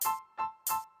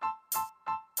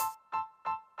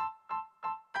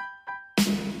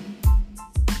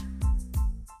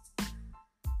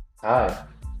Hi,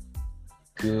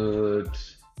 good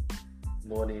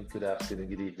morning, good afternoon,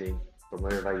 good evening from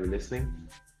wherever you're listening.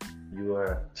 You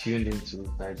are tuned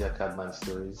into Niger Cabman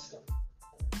Stories,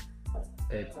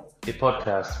 a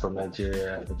podcast from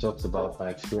Nigeria that talks about my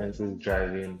experiences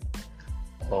driving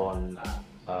on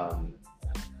um,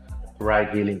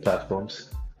 ride-hailing platforms.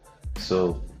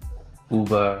 So,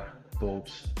 Uber,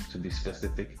 Bolt, to be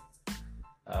specific.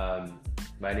 Um,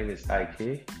 my name is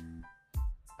IK,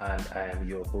 and I am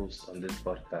your host on this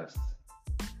podcast.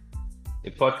 A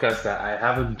podcast that I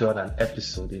haven't done an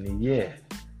episode in a year.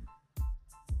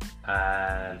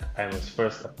 And I must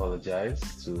first apologize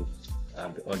to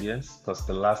the audience because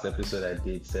the last episode I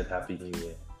did said Happy New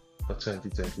Year for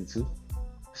 2022.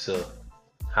 So,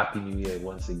 Happy New Year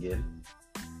once again.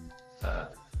 Uh,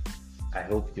 I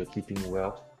hope you're keeping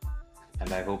well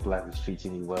and I hope life is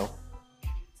treating you well.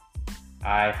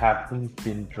 I haven't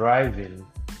been driving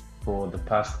for the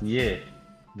past year.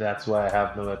 That's why I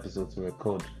have no episode to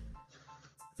record.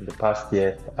 In the past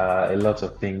year, a lot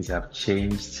of things have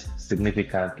changed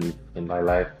significantly in my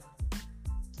life,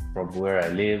 from where I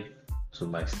live to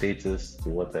my status to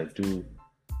what I do,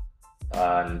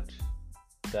 and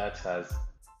that has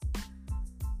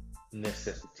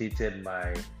necessitated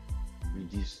my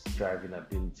reduced driving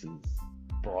abilities.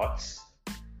 But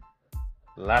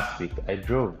last week I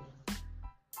drove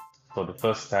for the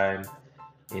first time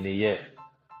in a year,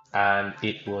 and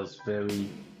it was very,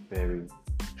 very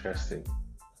interesting.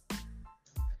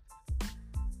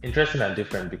 Interesting and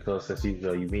different because, as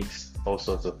usual, you meet all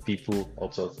sorts of people,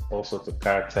 all sorts of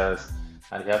characters,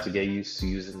 and you have to get used to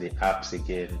using the apps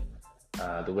again.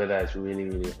 The weather is really,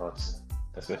 really hot,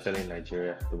 especially in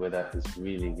Nigeria. The weather is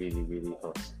really, really, really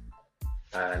hot.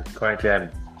 And currently,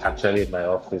 I'm actually in my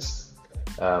office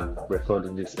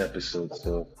recording this episode,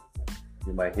 so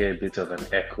you might hear a bit of an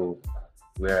echo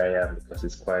where I am because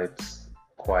it's quite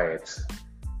quiet.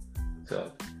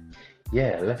 So,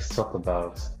 yeah, let's talk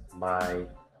about my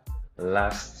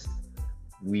last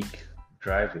week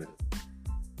driving.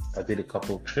 I did a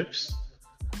couple of trips,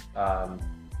 um,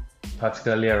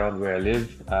 particularly around where I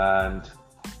live, and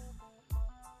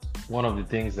one of the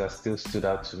things that still stood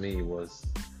out to me was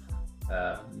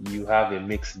you have a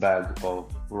mixed bag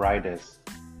of riders.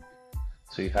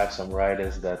 So you have some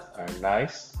riders that are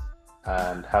nice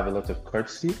and have a lot of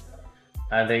courtesy,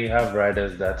 and then you have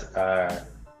riders that are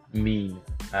mean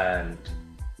and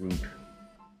rude.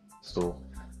 So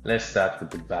let's start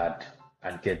with the bad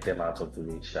and get them out of the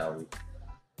way, shall we?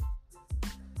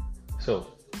 So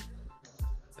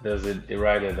there's a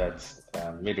rider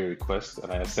that made a request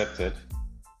and I accepted,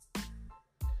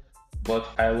 but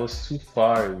I was too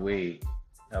far away.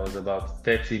 I was about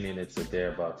 30 minutes or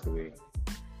thereabout away.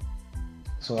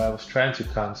 So I was trying to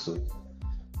cancel,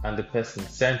 and the person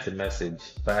sent a message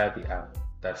via the app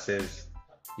that says,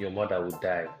 Your mother will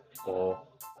die, or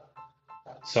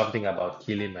something about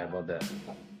killing my mother.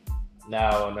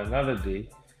 Now, on another day,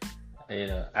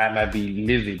 I might be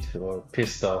livid or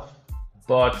pissed off,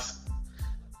 but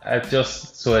I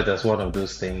just saw it as one of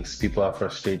those things. People are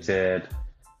frustrated.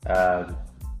 Um,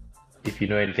 if you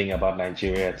know anything about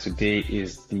Nigeria, today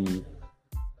is the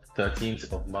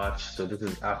 13th of March, so this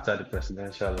is after the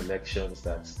presidential elections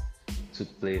that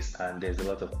took place, and there's a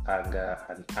lot of anger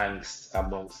and angst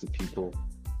amongst the people.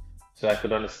 So I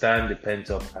could understand the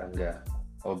pent-up anger,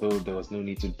 although there was no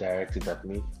need to direct it at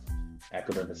me. I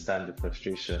could understand the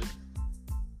frustration.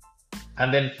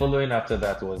 And then following after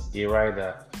that was a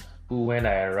rider who, when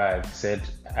I arrived, said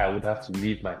I would have to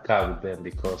leave my car with them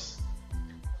because,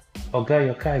 oh, guy,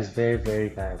 your car is very,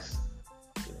 very nice.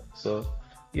 So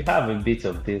you have a bit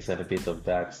of this and a bit of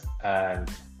that, and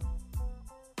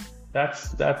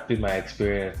that's been my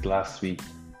experience last week.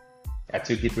 I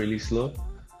took it really slow.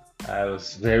 I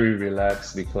was very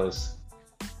relaxed because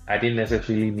I didn't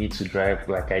necessarily need to drive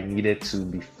like I needed to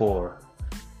before.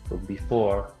 But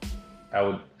before, I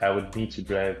would need to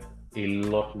drive a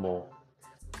lot more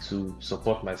to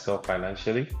support myself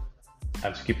financially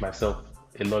and to keep myself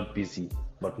a lot busy.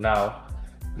 But now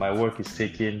my work is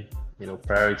taking,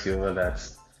 priority over that.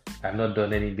 I've not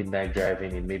done any midnight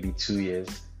driving in maybe 2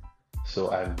 years.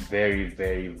 So I'm very,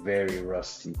 very, very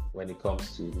rusty when it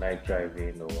comes to night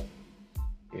driving or,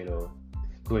 you know,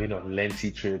 going on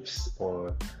lengthy trips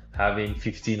or having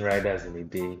 15 riders in a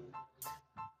day.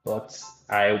 But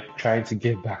I'm trying to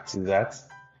get back to that.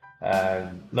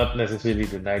 Not necessarily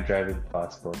the night driving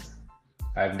part, but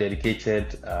I've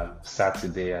dedicated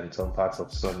Saturday and some parts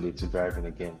of Sunday to driving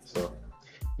again. So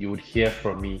you would hear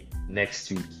from me next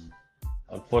week.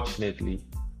 Unfortunately,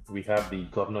 we have the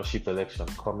governorship election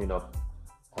coming up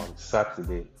on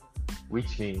Saturday,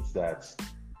 which means that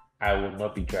I will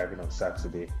not be driving on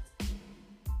Saturday.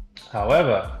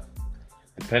 However,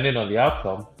 depending on the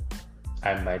outcome,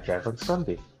 I might drive on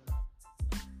Sunday.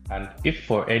 And if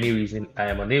for any reason I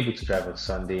am unable to drive on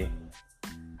Sunday,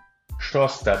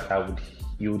 trust that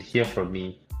you would hear from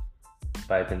me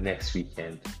by the next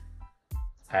weekend.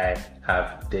 I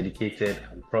have dedicated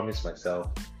and promised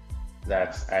myself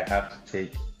that I have to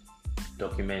take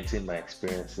documenting my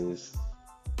experiences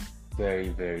very,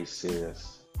 very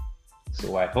serious.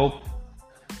 So I hope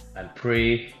and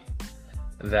pray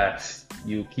that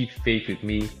you keep faith with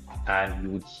me and you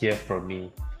would hear from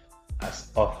me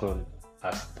as often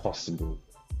as possible.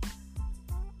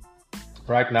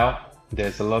 Right now,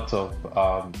 there's a lot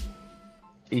of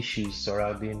issues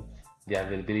surrounding the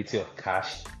availability of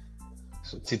cash.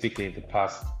 So typically in the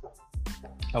past,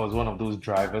 I was one of those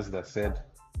drivers that said,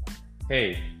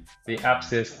 hey, the app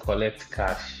says collect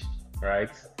cash,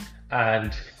 right?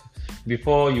 And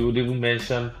before you would even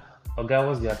mention, okay,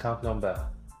 what's the account number?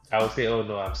 I would say, oh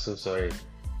no, I'm so sorry.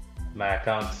 My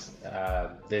account,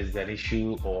 there's an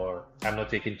issue, or I'm not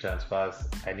taking transfers.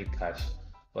 I need cash.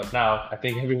 But now I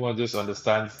think everyone just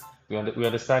understands, we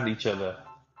understand each other.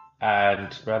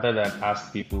 And rather than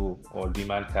ask people or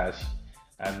demand cash,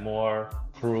 I'm more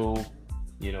pro,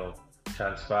 you know,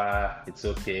 transfer, it's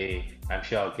okay. I'm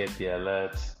sure I'll get the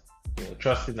alert,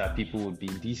 trusting that people would be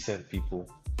decent people.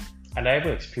 And I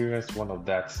ever experienced one of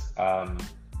that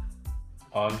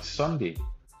on Sunday.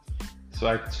 So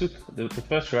I took the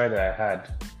first ride that I had,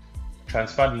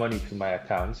 transferred money to my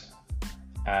account,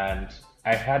 and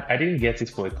I didn't get it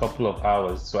for a couple of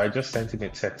hours. So I just sent him a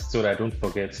text so that I don't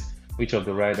forget which of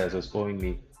the riders was owing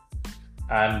me.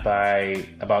 And by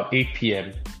about 8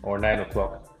 p.m. or 9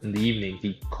 o'clock in the evening,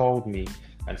 he called me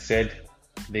and said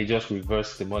they just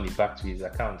reversed the money back to his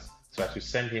account. So I should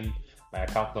send him my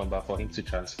account number for him to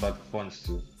transfer the funds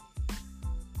to.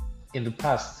 In the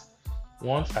past,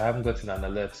 once I haven't gotten an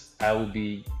alert, I will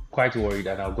be quite worried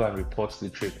and I'll go and report the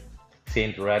trip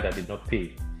saying the rider did not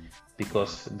pay,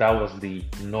 because that was the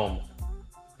norm,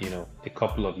 a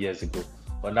couple of years ago.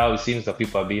 But now it seems that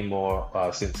people are being more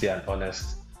sincere and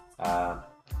honest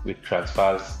with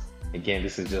transfers. Again,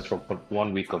 this is just from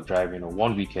 1 week of driving or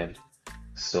 1 weekend.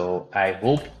 So I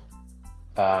hope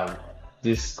um,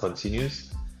 this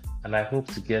continues, and I hope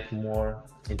to get more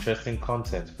interesting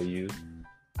content for you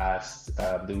as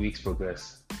the weeks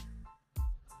progress.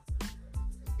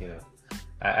 You know,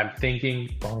 I'm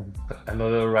thinking of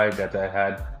another ride that I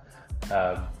had.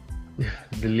 Um,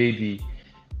 the lady,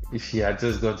 she had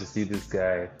just gone to see this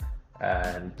guy,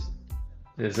 and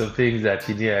there's some things that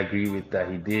she didn't agree with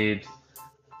that he did,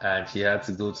 and she had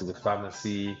to go to the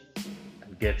pharmacy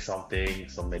and get something,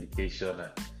 some medication,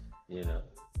 and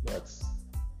but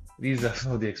these are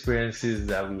some of the experiences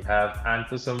that we have, and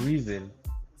for some reason,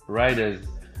 riders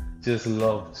just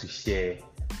love to share,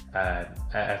 and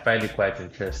I find it quite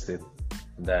interesting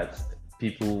that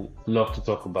people love to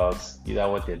talk about either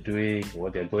what they're doing,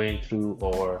 what they're going through,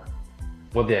 or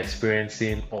what they're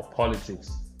experiencing, or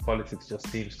politics. Politics just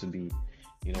seems to be,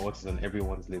 what is on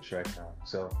everyone's lips right now.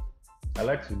 So I'd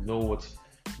like to know what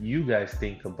you guys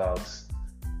think about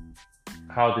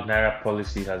how the Naira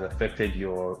policy has affected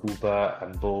your Uber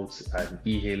and Bolt and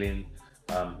e-hailing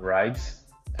rides.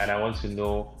 And I want to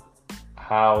know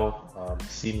how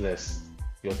seamless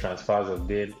your transfers have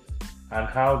been and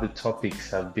how the topics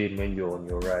have been when you're on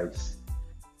your rides.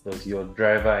 Does your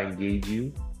driver engage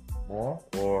you more,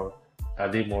 or are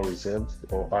they more reserved,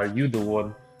 or are you the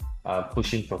one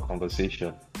pushing for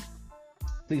conversation?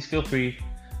 Please feel free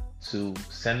to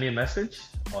send me a message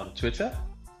on Twitter.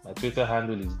 My Twitter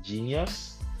handle is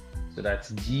Genius. So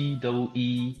that's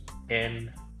GEENIEEUS.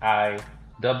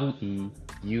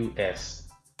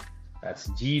 That's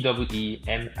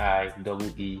GEENIEEUS.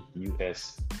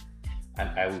 And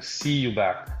I will see you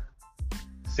back.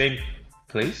 Same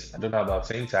place. I don't know about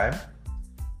same time.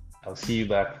 I'll see you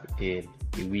back in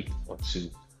a week or two.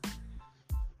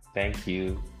 Thank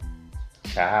you.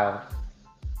 Ciao.